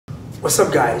What's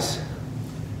up, guys?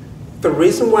 The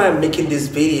reason why I'm making this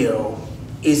video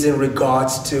is in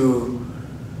regards to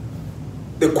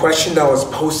the question that was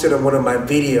posted on one of my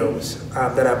videos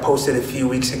that I posted a few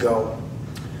weeks ago.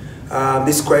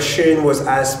 This question was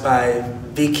asked by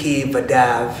Vicky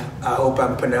Vadav. I hope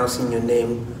I'm pronouncing your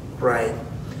name right.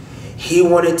 He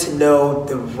wanted to know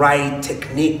the right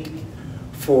technique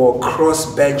for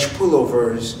cross bench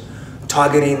pullovers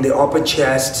targeting the upper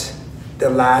chest, the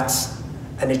lats,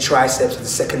 and the triceps of the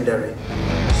secondary.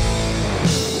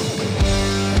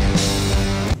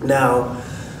 Now,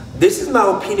 this is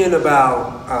my opinion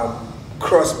about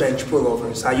cross bench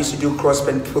pullovers. I used to do cross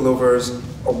bench pullovers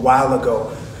a while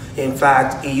ago. In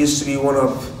fact, it used to be one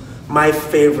of my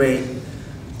favorite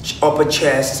upper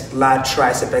chest, lat,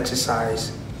 tricep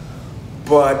exercise.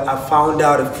 But I found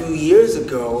out a few years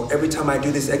ago, every time I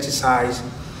do this exercise,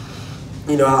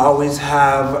 I always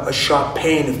have a sharp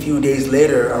pain a few days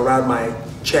later around my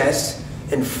chest,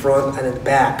 in front and in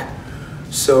back.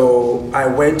 So I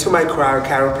went to my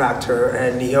chiropractor,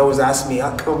 and he always asked me,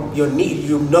 how come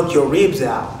you knock your ribs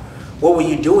out? What were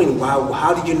you doing?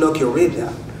 How did you knock your ribs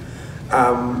out?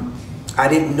 I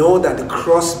didn't know that the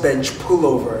cross bench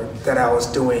pullover that I was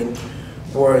doing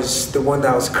was the one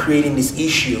that was creating this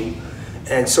issue.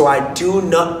 And so I do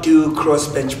not do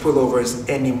cross bench pullovers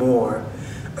anymore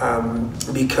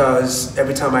because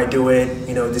every time I do it,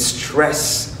 the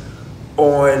stress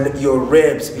on your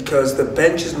ribs, because the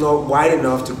bench is not wide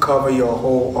enough to cover your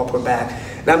whole upper back.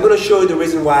 And I'm going to show you the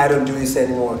reason why I don't do this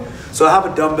anymore. So I have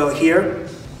a dumbbell here,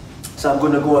 so I'm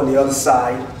going to go on the other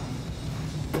side.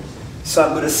 So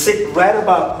I'm going to sit right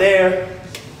about there.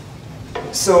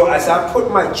 So as I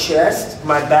put my chest,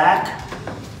 my back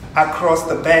across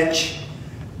the bench,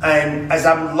 and as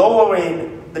I'm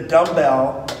lowering the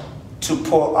dumbbell to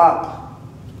pull up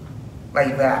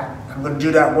like that. I'm going to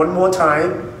do that one more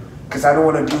time because I don't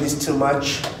want to do this too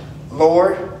much.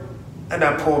 Lower and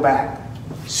I pull back.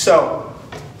 So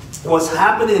what's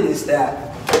happening is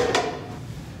that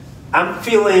I'm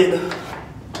feeling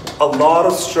a lot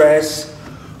of stress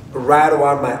right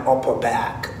around my upper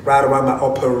back, right around my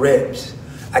upper ribs.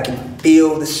 I can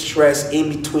feel the stress in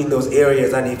between those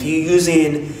areas. And if you're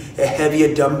using a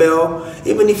heavier dumbbell,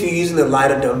 even if you're using a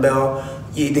lighter dumbbell,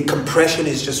 the compression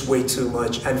is just way too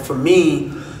much. And for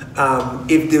me,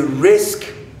 if the risk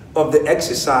of the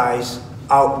exercise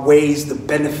outweighs the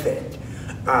benefit,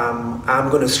 I'm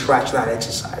going to scratch that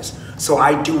exercise. So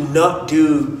I do not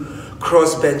do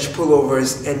cross bench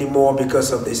pullovers anymore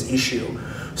because of this issue.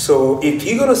 So if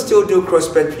you're going to still do cross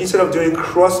bench, instead of doing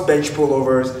cross bench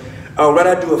pullovers, I would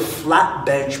rather do a flat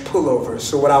bench pullover.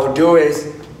 So what I would do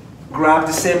is grab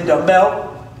the same dumbbell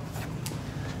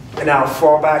and I'll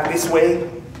fall back this way,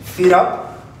 feet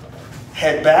up,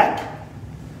 head back.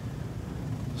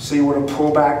 So you want to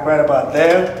pull back right about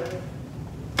there,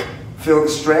 feel the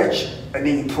stretch, and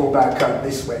then you pull back up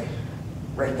this way,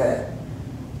 right there.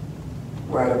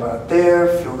 Right about there,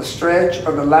 feel the stretch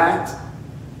on the lat,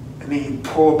 and then you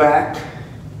pull back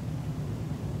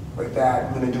like that.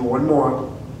 I'm going to do one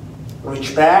more.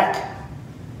 Reach back,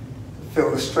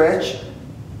 feel the stretch,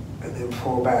 and then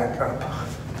pull back up.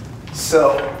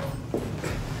 So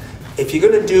if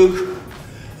you're gonna do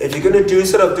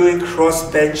instead of doing cross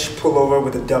bench pullover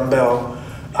with a dumbbell,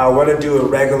 I want to do a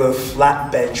regular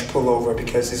flat bench pullover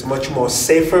because it's much more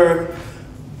safer,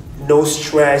 no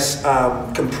stress,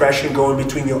 compression going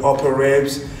between your upper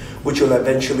ribs, which will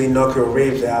eventually knock your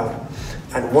ribs out.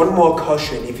 And one more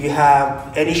caution: if you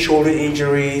have any shoulder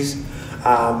injuries,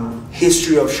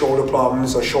 history of shoulder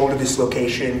problems or shoulder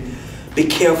dislocation, be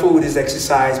careful with this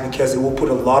exercise because it will put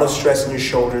a lot of stress on your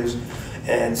shoulders.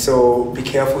 And so be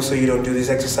careful so you don't do this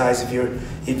exercise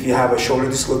if you have a shoulder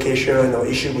dislocation or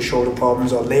issue with shoulder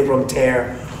problems or labrum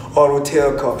tear or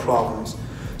rotator cuff problems.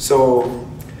 So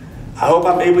I hope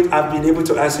I've been able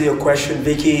to answer your question,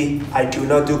 Vicky. I do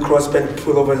not do cross bench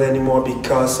pullovers anymore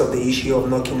because of the issue of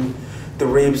knocking the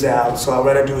ribs out. So I'd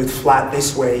rather do it flat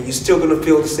this way. You're still going to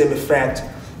feel the same effect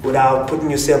without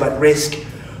putting yourself at risk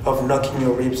of knocking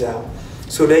your ribs out.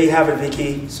 So there you have it,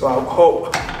 Vicky. So I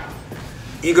hope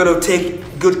you're going to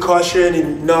take good caution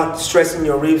in not stressing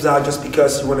your ribs out just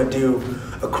because you want to do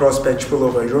a cross bench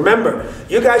pullover. Remember,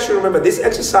 you guys should remember, these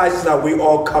exercises that we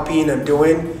all copying and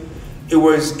doing, it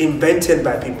was invented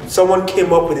by people. Someone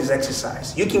came up with this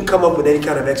exercise. You can come up with any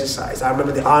kind of exercise. I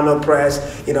remember the Arnold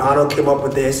press, Arnold came up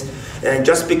with this. And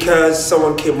just because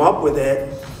someone came up with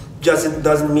it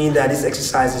doesn't mean that this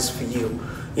exercise is for you.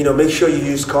 Make sure you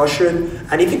use caution.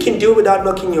 And if you can do it without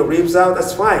knocking your ribs out,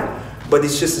 that's fine. But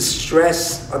it's just the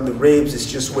stress on the ribs is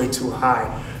just way too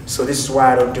high. So this is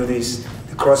why I don't do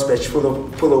the cross bench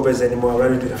pullovers anymore. I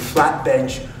rather do the flat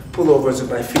bench pullovers with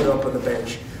my feet up on the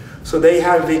bench. So there you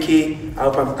have it, Vicky. I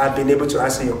hope I've been able to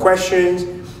answer your questions.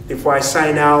 Before I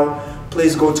sign out,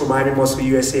 please go to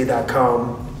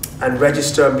MiamiMuscleUSA.com and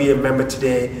register and be a member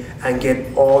today and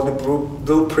get all the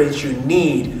blueprints you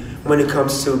need when it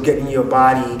comes to getting your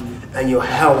body and your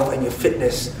health and your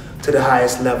fitness to the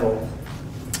highest level.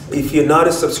 If you're not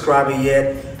a subscriber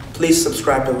yet, please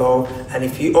subscribe below. And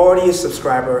if you're already a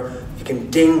subscriber, you can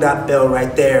ding that bell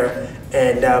right there,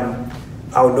 and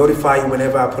I'll notify you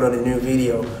whenever I put on a new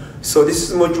video. So this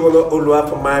is Moji Oluwa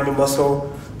from Miami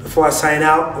Muscle. Before I sign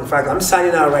out, in fact, I'm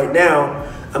signing out right now.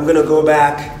 I'm gonna go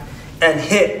back and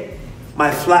hit my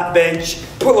flat bench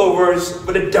pullovers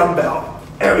with a dumbbell.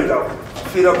 There we go.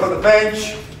 Feet up on the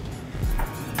bench.